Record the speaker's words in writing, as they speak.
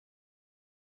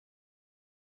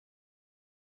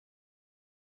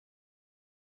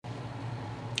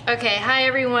Okay, hi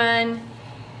everyone.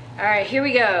 All right, here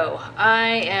we go.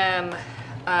 I am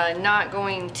not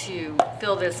going to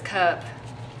fill this cup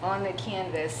on the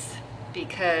canvas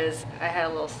because I had a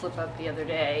little slip up the other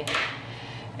day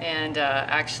and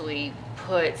actually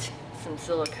put some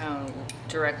silicone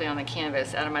directly on the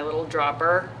canvas out of my little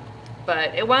dropper,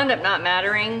 but it wound up not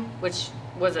mattering, which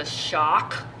was a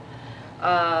shock.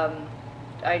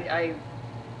 I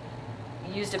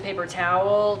used a paper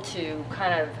towel to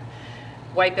kind of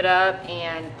wipe it up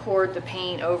and poured the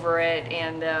paint over it,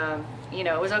 and you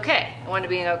know, it was okay. I wanted to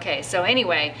be okay. So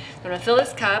anyway, I'm gonna fill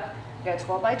this cup. I got a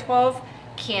 12 by 12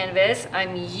 canvas.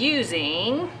 I'm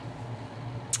using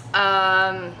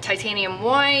titanium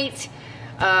white.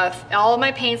 All of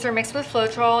my paints are mixed with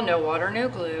Floetrol, no water, no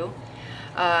glue.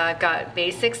 I've got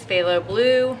Basics Phthalo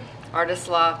Blue, Artist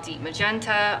Loft Deep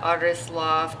Magenta, Artist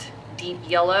Loft Deep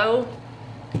Yellow,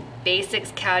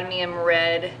 Basics Cadmium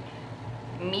Red,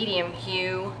 Medium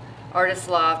Hue, Artist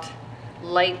Loft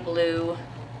Light Blue,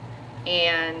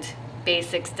 and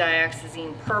Basics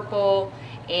Dioxazine Purple,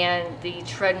 and the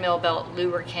treadmill belt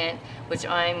lubricant, which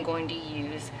I'm going to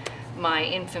use my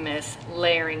infamous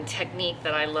layering technique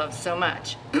that I love so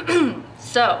much.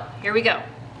 So here we go.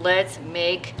 Let's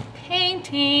make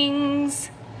paintings.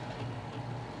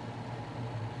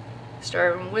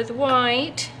 Starting with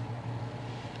white.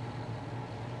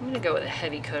 I'm gonna go with a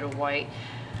heavy coat of white.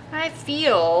 I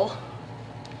feel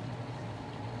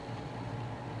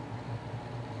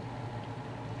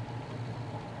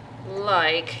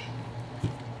like,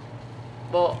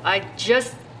 well, I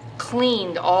just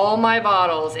cleaned all my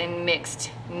bottles and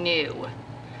mixed new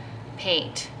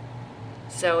paint,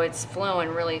 so it's flowing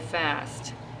really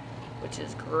fast, which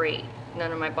is great.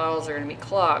 None of my bottles are going to be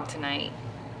clogged tonight.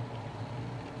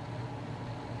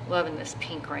 Loving this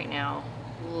pink right now.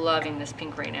 Loving this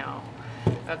pink right now.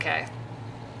 Okay.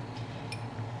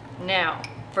 Now,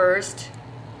 first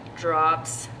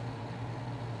drops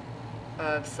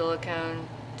of silicone,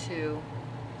 2,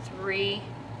 3,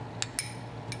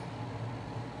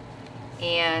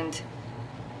 and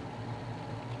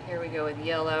here we go with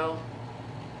yellow.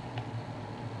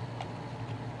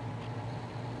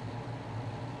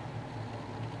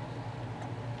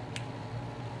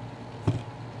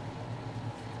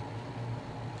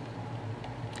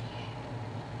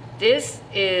 This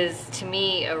is, to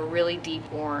me, a really deep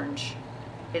orange.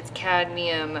 It's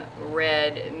cadmium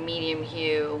red, medium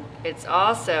hue. It's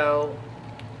also,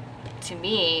 to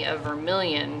me, a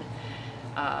vermilion,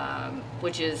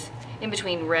 which is in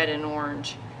between red and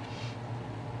orange.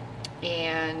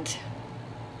 And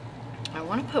I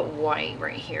want to put white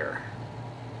right here.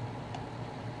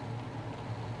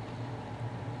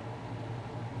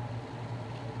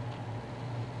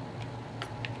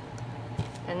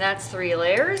 And that's 3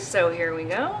 layers, so here we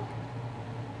go.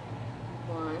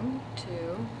 1,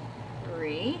 2,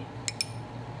 3.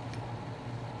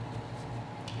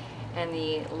 And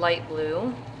the light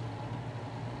blue.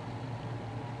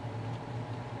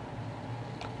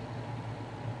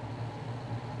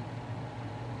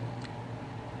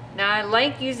 Now I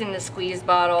like using the squeeze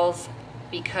bottles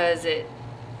because it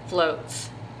floats.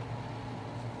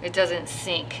 It doesn't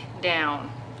sink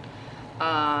down.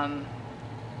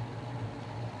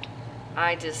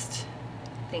 I just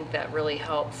think that really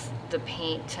helps the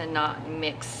paint to not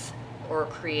mix or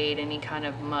create any kind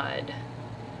of mud.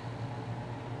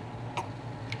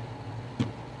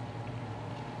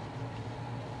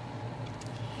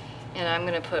 And I'm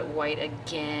going to put white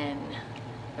again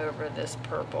over this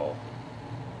purple.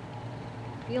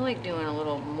 I feel like doing a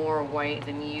little more white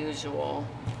than usual.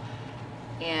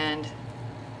 And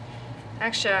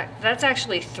actually, that's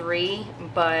actually 3,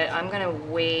 but I'm going to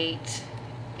wait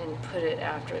and put it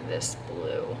after this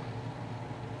blue,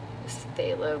 this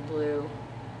phthalo blue.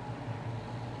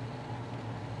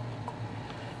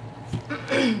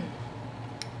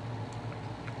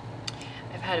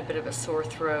 I've had a bit of a sore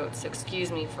throat, so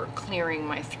excuse me for clearing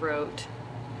my throat.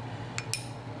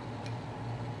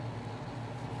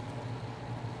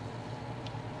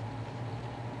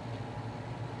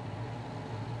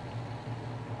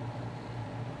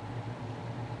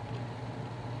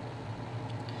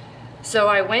 So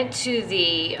I went to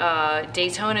the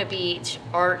Daytona Beach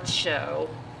art show,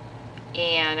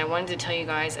 and I wanted to tell you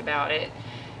guys about it.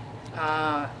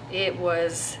 It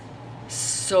was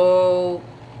so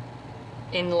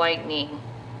enlightening.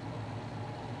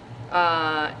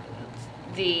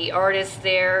 The artists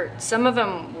there, some of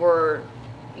them were,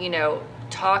 you know,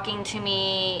 talking to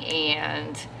me,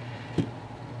 and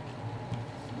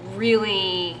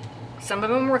really, some of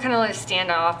them were kind of like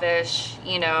standoffish,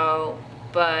 you know,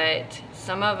 but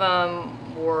some of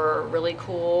them were really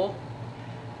cool.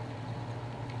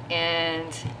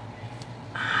 and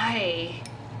I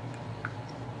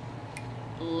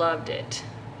loved it.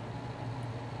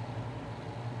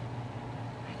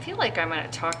 I feel like I might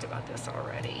have talked about this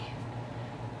already,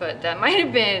 but that might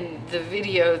have been the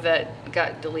video that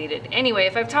got deleted. Anyway,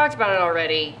 if I've talked about it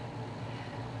already,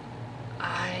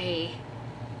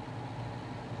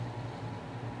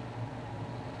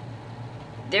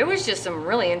 there was just some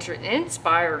really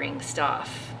inspiring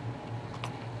stuff.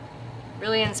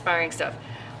 Really inspiring stuff.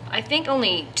 I think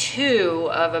only 2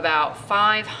 of about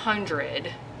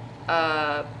 500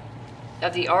 of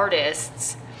the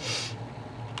artists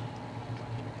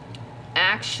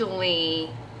actually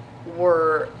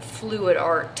were fluid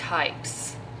art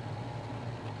types.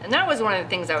 And that was one of the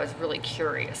things I was really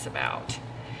curious about,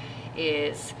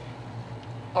 is,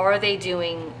 are they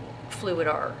doing fluid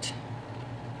art?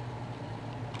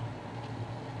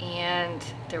 And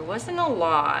there wasn't a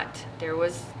lot. There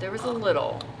was a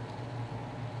little.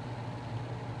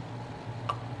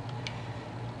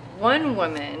 One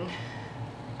woman,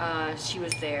 she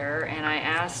was there, and I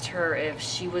asked her if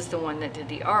she was the one that did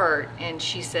the art, and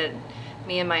she said,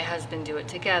 me and my husband do it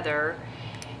together.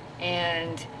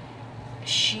 And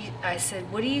I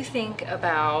said, what do you think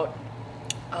about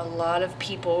a lot of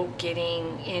people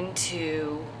getting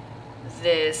into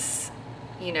this,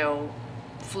 you know,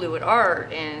 fluid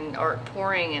art and art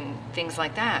pouring and things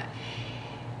like that?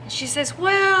 And she says,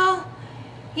 well,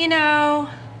 you know,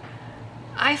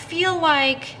 I feel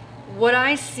like what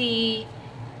I see,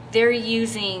 they're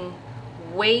using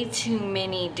way too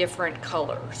many different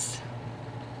colors.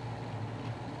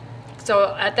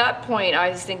 So at that point, I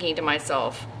was thinking to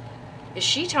myself, is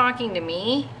she talking to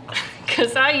me?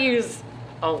 Because I use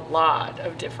a lot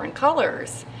of different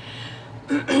colors.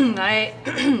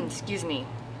 Excuse me,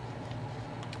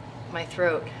 my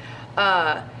throat.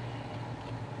 I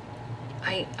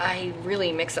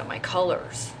really mix up my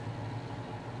colors.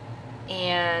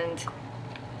 And,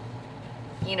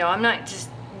 you know, I'm not just,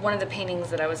 one of the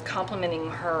paintings that I was complimenting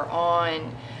her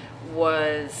on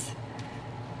was,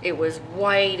 it was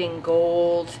white and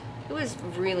gold. It was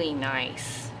really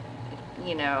nice.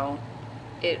 You know,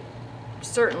 it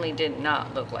certainly did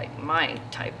not look like my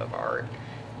type of art,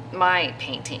 my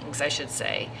paintings, I should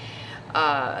say.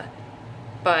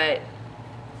 But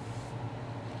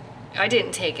I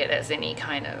didn't take it as any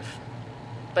kind of,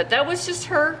 but that was just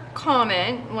her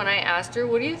comment when I asked her,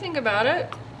 what do you think about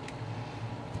it?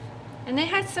 And they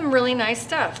had some really nice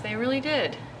stuff. They really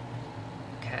did.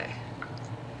 Okay.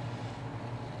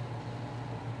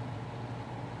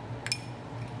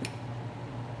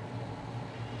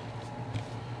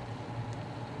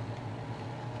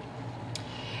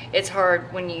 It's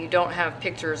hard when you don't have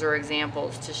pictures or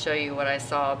examples to show you what I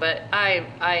saw, but I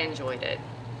enjoyed it.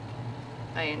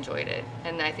 I enjoyed it.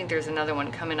 And I think there's another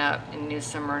one coming up in New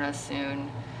Smyrna soon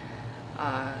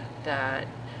that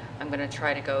I'm going to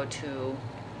try to go to.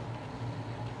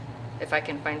 If I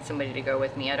can find somebody to go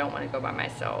with me. I don't want to go by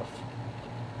myself.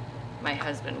 My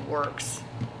husband works.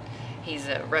 He's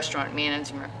a restaurant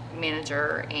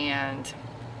manager, and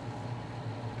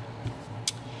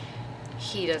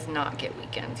he does not get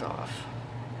weekends off.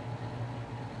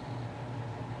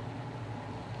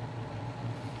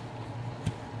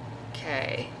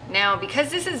 Okay, now because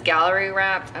this is gallery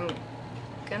wrapped, I'm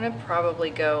gonna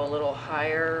probably go a little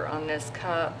higher on this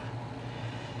cup.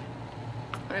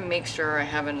 I'm gonna make sure I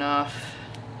have enough.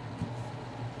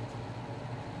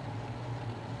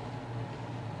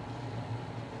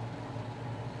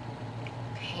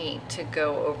 Paint to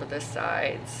go over the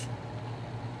sides.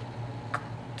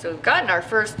 So we've gotten our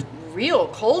first real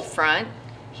cold front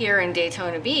here in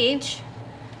Daytona Beach,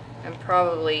 and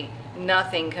probably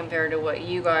nothing compared to what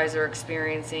you guys are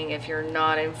experiencing if you're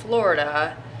not in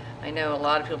Florida. I know a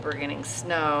lot of people are getting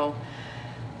snow,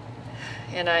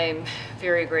 and I'm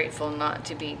very grateful not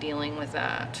to be dealing with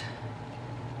that.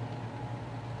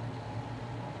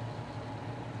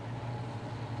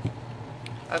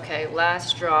 Okay,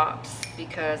 last drops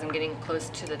because I'm getting close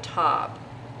to the top.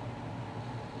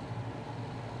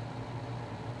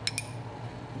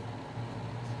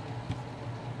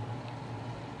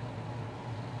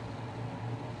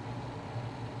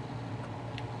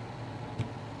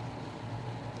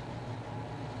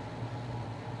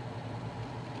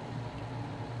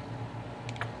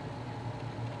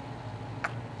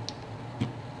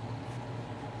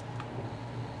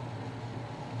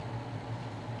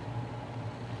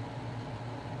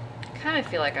 I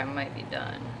feel like I might be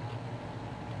done.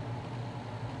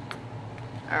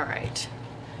 All right,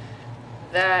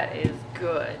 that is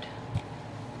good.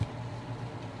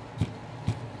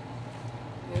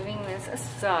 Moving this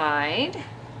aside.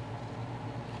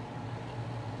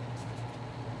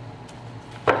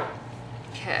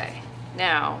 Okay,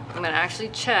 now I'm gonna actually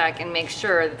check and make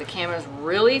sure that the camera's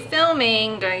really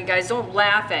filming. You guys don't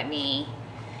laugh at me,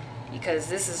 because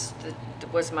this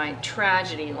was my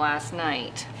tragedy last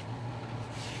night.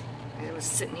 I was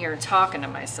sitting here talking to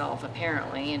myself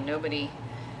apparently, and nobody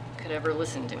could ever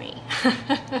listen to me.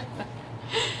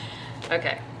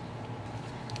 Okay,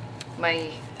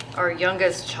 our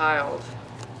youngest child,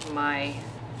 my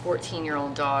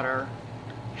 14-year-old daughter,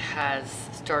 has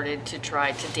started to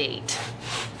try to date.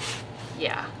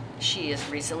 Yeah, she has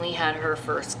recently had her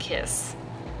first kiss.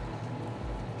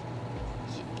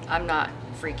 I'm not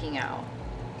freaking out.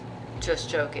 Just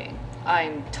joking.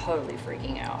 I'm totally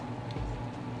freaking out.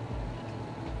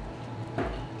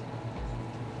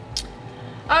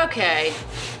 Okay,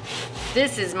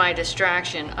 this is my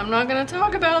distraction. I'm not gonna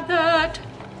talk about that.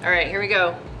 All right, here we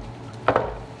go.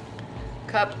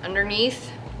 Cup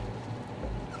underneath.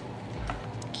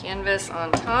 Canvas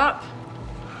on top.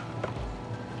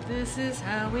 This is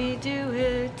how we do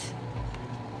it.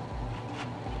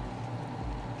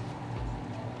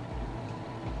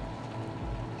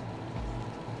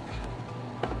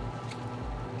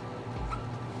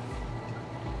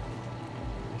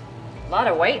 A lot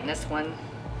of white in this one.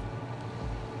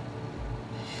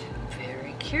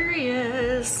 Very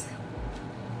curious.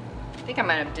 I think I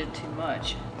might have did too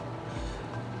much.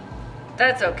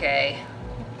 That's okay.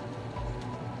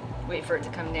 Wait for it to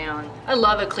come down. I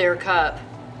love a clear cup.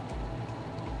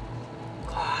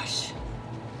 Gosh.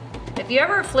 If you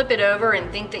ever flip it over and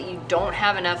think that you don't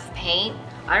have enough paint,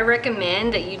 I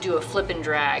recommend that you do a flip and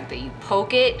drag, that you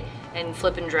poke it and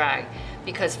flip and drag.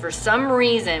 Because for some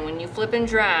reason, when you flip and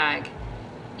drag,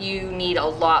 you need a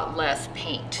lot less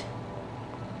paint.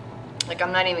 Like,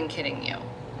 I'm not even kidding you.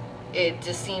 It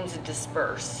just seems to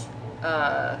disperse.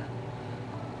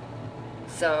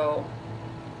 So,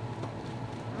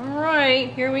 all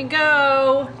right, here we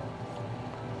go.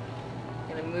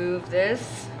 I'm gonna move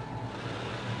this.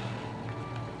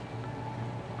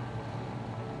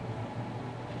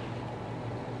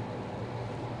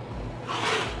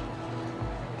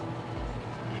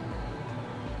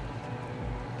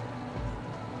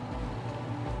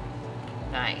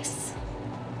 Nice.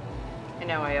 I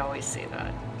know I always say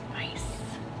that. Nice.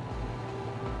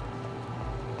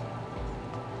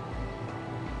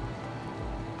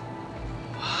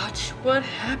 Watch what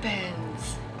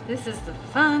happens. This is the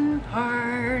fun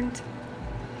part.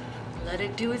 Let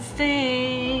it do its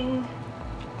thing.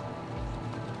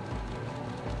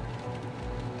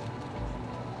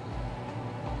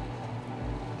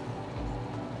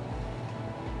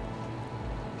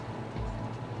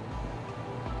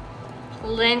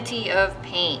 Plenty of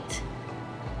paint.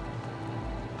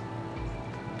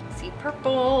 See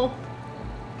purple.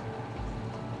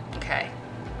 Okay,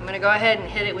 I'm gonna go ahead and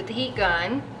hit it with the heat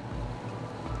gun.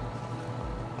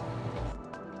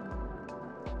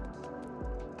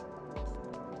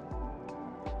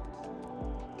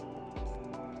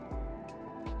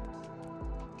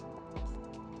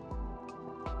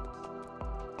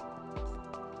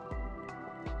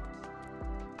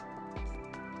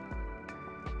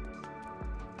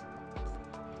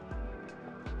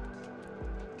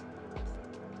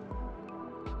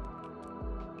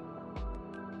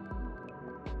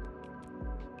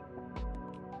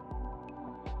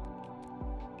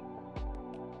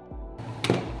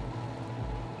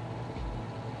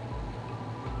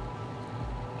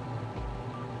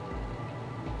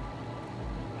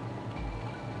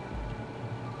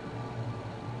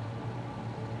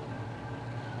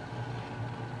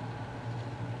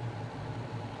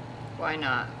 Why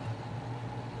not?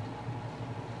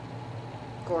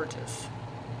 Gorgeous.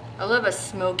 I love a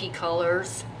smoky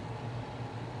colors.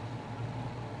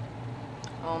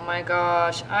 Oh my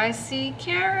gosh, I see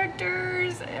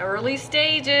characters, early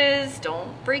stages,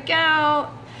 don't freak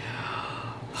out.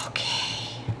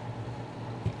 Okay.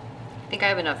 I think I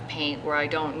have enough paint where I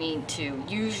don't need to.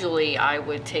 Usually I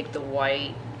would take the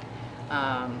white,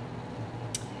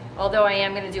 although I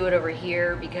am gonna do it over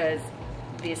here because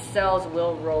these cells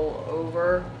will roll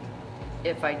over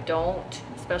if I don't,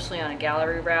 especially on a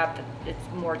gallery wrap.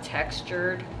 It's more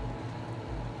textured.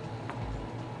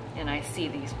 And I see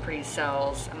these pretty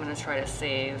cells. I'm gonna try to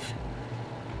save.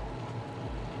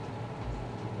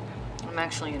 I'm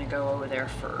actually gonna go over there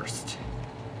first.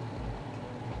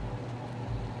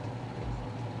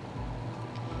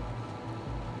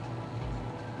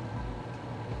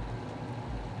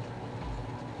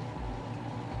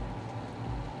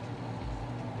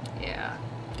 Yeah,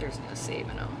 there's no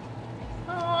saving them.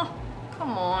 Oh,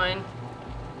 come on.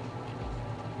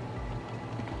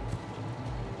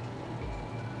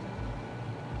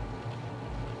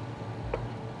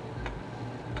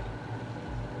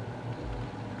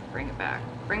 bring it back.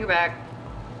 Bring it back.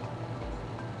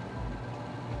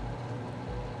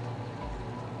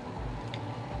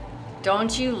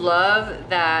 Don't you love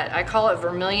that? I call it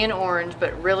vermilion orange,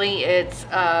 but really it's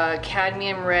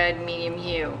cadmium red medium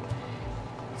hue.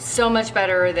 So much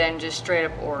better than just straight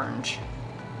up orange.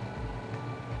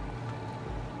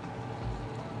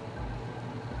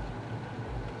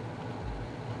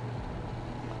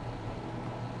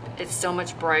 It's so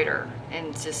much brighter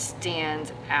and just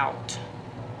stands out.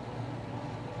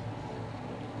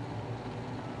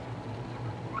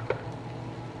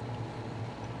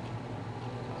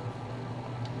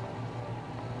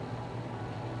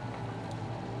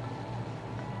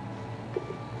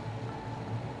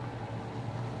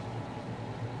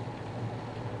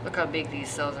 Look how big these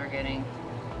cells are getting.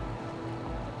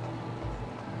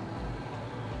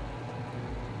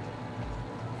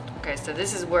 Okay, so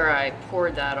this is where I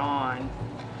poured that on,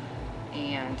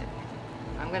 and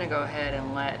I'm gonna go ahead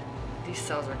and let, these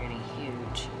cells are getting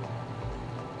huge.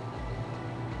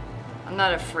 I'm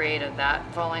not afraid of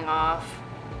that falling off.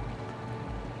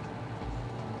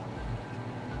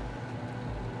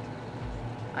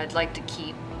 I'd like to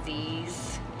keep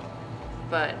these,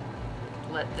 but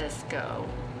let this go.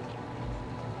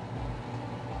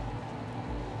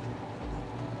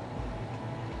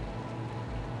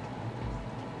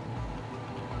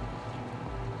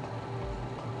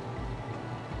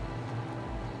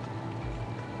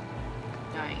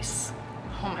 Nice.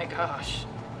 Oh my gosh.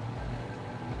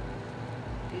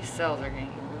 These cells are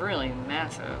getting really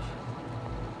massive.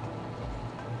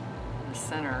 In the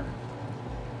center.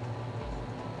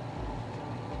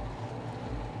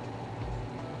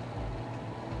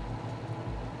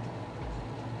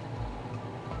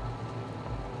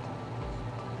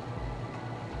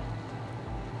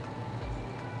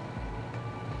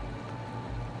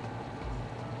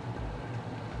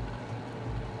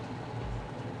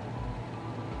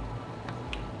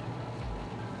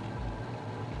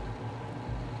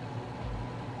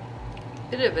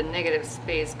 Bit of a negative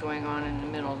space going on in the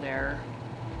middle there.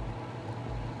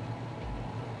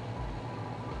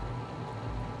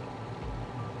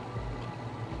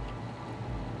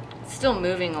 It's still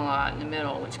moving a lot in the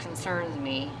middle, which concerns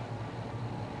me.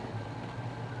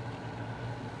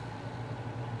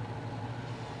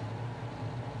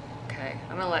 Okay,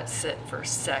 I'm gonna let it sit for a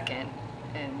second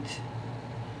and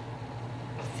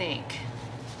think.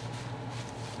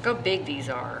 Look how big these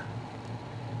are.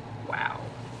 Wow.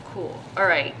 Cool. All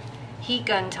right, heat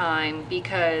gun time,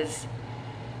 because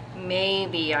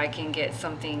maybe I can get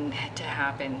something to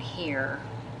happen here.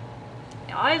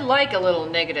 Now, I like a little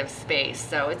negative space,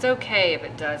 so it's okay if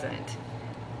it doesn't.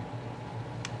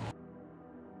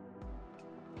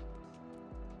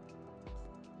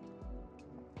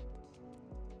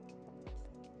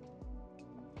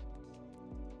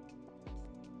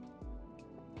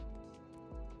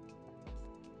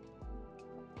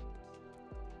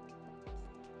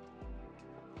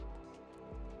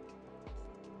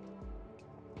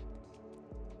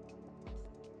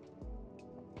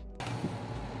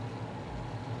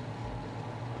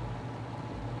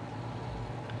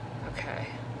 Okay.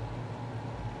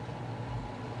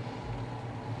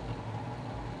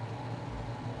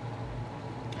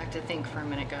 I have to think for a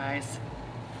minute, guys.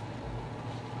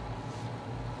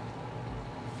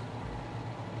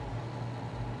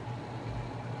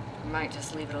 I might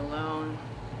just leave it alone.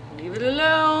 Leave it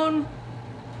alone!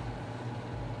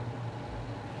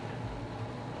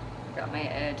 Got my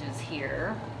edges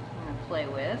here I'm gonna play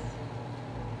with.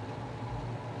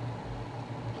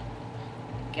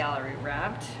 Gallery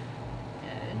wrapped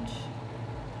edge.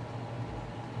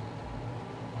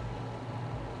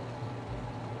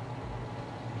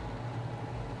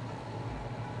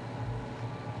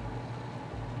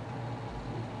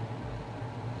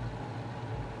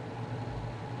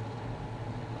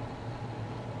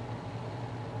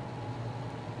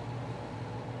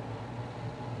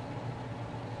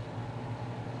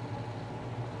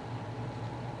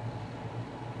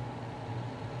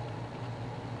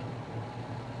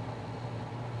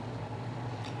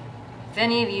 If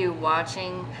any of you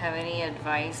watching have any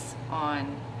advice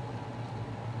on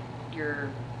your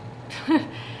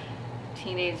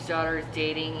teenage daughter's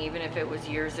dating, even if it was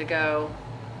years ago,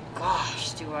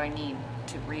 gosh, do I need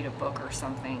to read a book or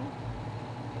something.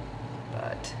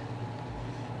 But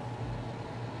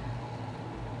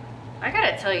I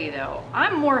gotta tell you though,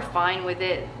 I'm more fine with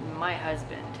it than my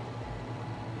husband.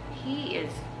 He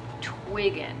is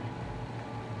twigging.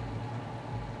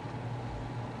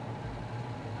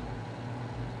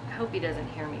 I hope he doesn't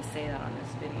hear me say that on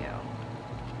this video.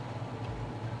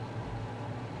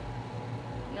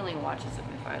 He only watches them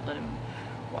if I let him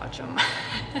watch them.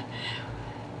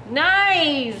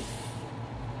 Nice.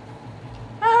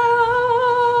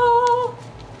 Oh,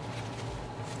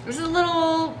 there's a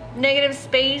little negative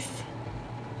space,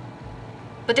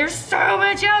 but there's so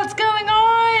much else going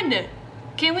on.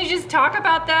 Can we just talk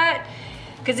about that?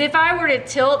 Because if I were to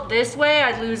tilt this way,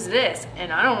 I'd lose this,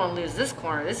 and I don't want to lose this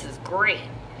corner. This is great.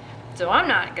 So I'm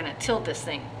not gonna tilt this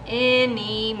thing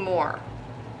anymore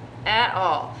at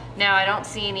all. Now I don't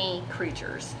see any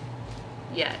creatures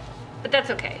yet, but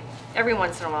that's okay. Every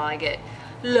once in a while I get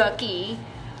lucky.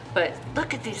 But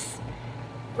look at these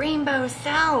rainbow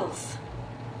cells.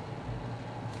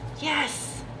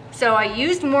 Yes. So I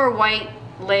used more white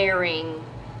layering.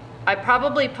 I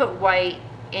probably put white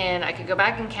in, I could go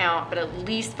back and count, but at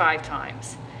least 5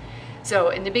 times.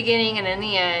 So in the beginning and in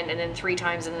the end, and then 3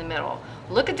 times in the middle.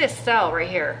 Look at this cell right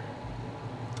here.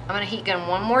 I'm gonna heat gun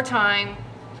one more time.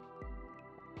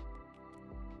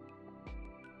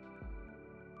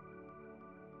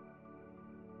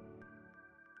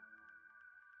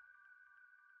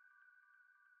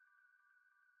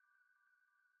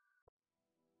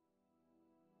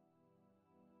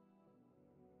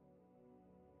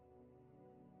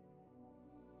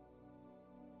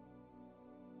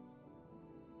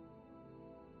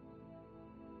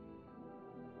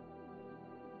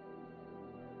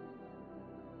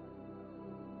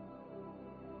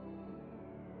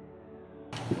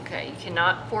 Okay, you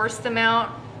cannot force them out.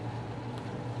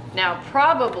 Now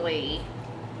probably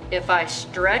if I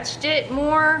stretched it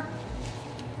more,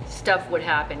 stuff would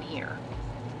happen here.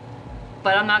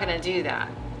 But I'm not gonna do that.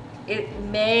 It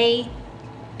may,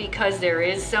 because there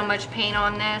is so much paint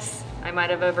on this, I might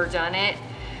have overdone it.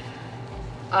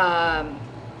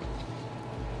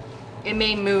 It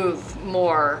may move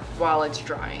more while it's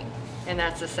drying, and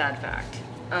that's a sad fact.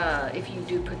 If you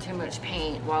do put too much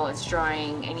paint while it's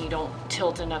drying and you don't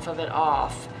tilt enough of it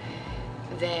off,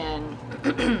 then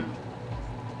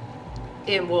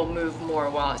it will move more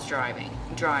while it's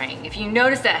drying. If you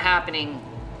notice that happening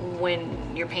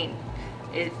when your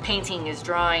painting is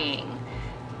drying,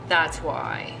 that's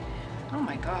why. Oh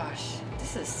my gosh,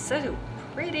 this is so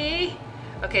pretty.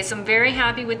 Okay, so I'm very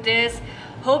happy with this.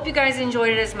 Hope you guys enjoyed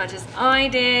it as much as I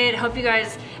did. Hope you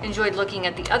guys enjoyed looking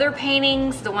at the other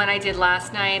paintings, the one I did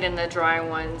last night and the dry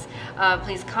ones.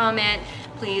 Please comment,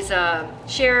 please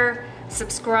share,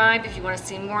 subscribe if you want to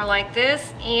see more like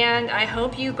this. And I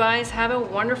hope you guys have a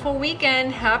wonderful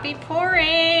weekend. Happy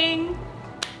pouring!